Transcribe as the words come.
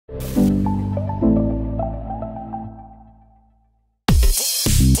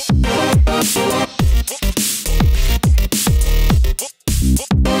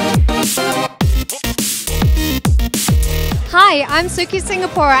I'm Sukki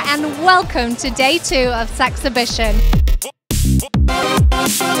Singapora and welcome to day 2 of Sexhibition.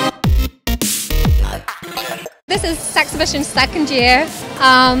 This is Sexhibition's second year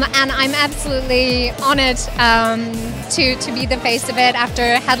and I'm absolutely honoured to be the face of it after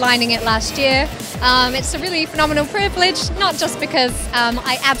headlining it last year. It's a really phenomenal privilege, not just because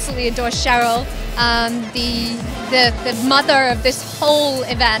I absolutely adore Cheryl, the mother of this whole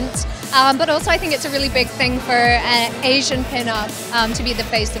event, but also I think it's a really big thing for Asian pin-up to be the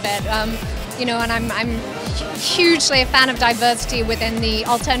face of it. You know, and I'm hugely a fan of diversity within the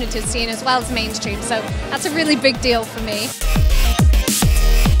alternative scene as well as mainstream, so that's a really big deal for me.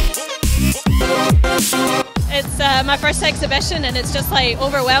 It's my first exhibition and it's just like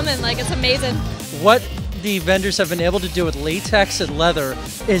overwhelming, like it's amazing. What the vendors have been able to do with latex and leather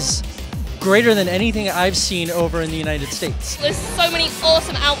is greater than anything I've seen over in the United States. There's so many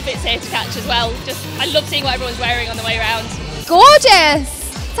awesome outfits here to catch as well. Just, I love seeing what everyone's wearing on the way around. Gorgeous!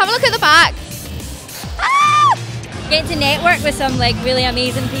 Let's have a look at the back. Ah! Getting to network with some like really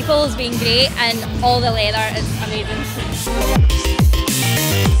amazing people has been great, and all the leather is amazing.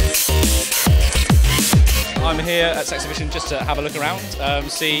 I'm here at Sexhibition just to have a look around,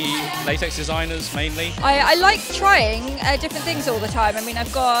 see latex designers mainly. I like trying different things all the time. I mean,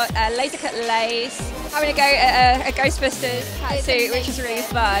 I've got latex Blaize, having a go at a Ghostbusters suit, which is really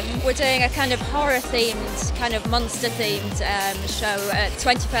fun. We're doing a kind of horror-themed, kind of monster-themed show at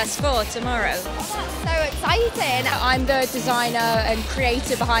 21st Floor tomorrow. Oh, that's so exciting! I'm the designer and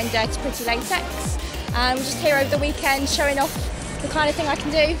creator behind Petite Latex. We're just here over the weekend showing off the kind of thing I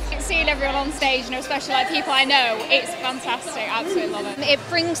can do. Seeing everyone on stage, you know, especially like people I know, it's fantastic. I absolutely love it. It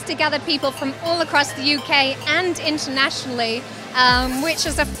brings together people from all across the UK and internationally, which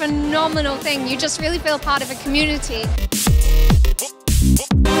is a phenomenal thing. You just really feel part of a community.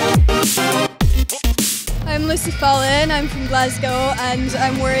 I'm Luci, I'm from Glasgow and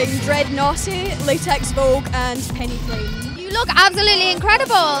I'm wearing Dread Naughty, Latex Vogue and Penny Plain. You look absolutely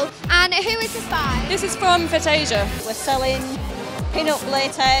incredible. And who is this by? This is from Fetasia. We're selling pin-up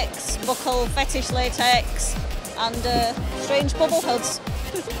latex, buckle fetish latex and strange bubble hoods.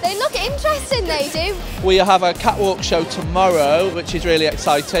 They look interesting, they do. We have a catwalk show tomorrow, which is really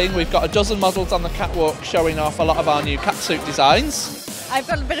exciting. We've got a dozen models on the catwalk showing off a lot of our new catsuit designs. I've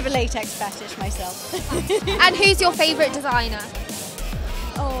got a bit of a latex fetish myself. And who's your favourite designer?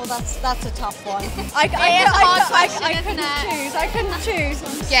 Oh, that's a tough one. I couldn't choose.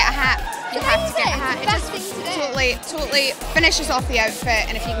 Get a hat. You have to get a hat. It just totally finishes off the outfit,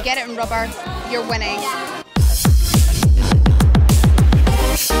 and if you can get it in rubber, you're winning.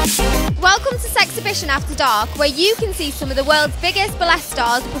 Welcome to Sexhibition After Dark, where you can see some of the world's biggest burlesque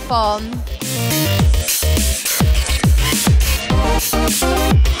stars perform.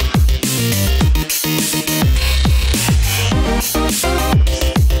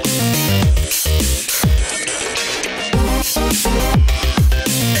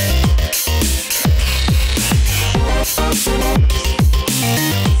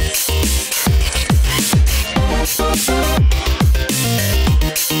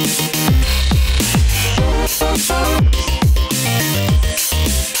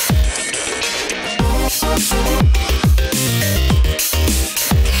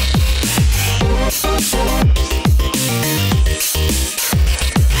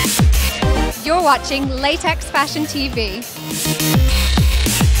 You're watching Latex Fashion TV.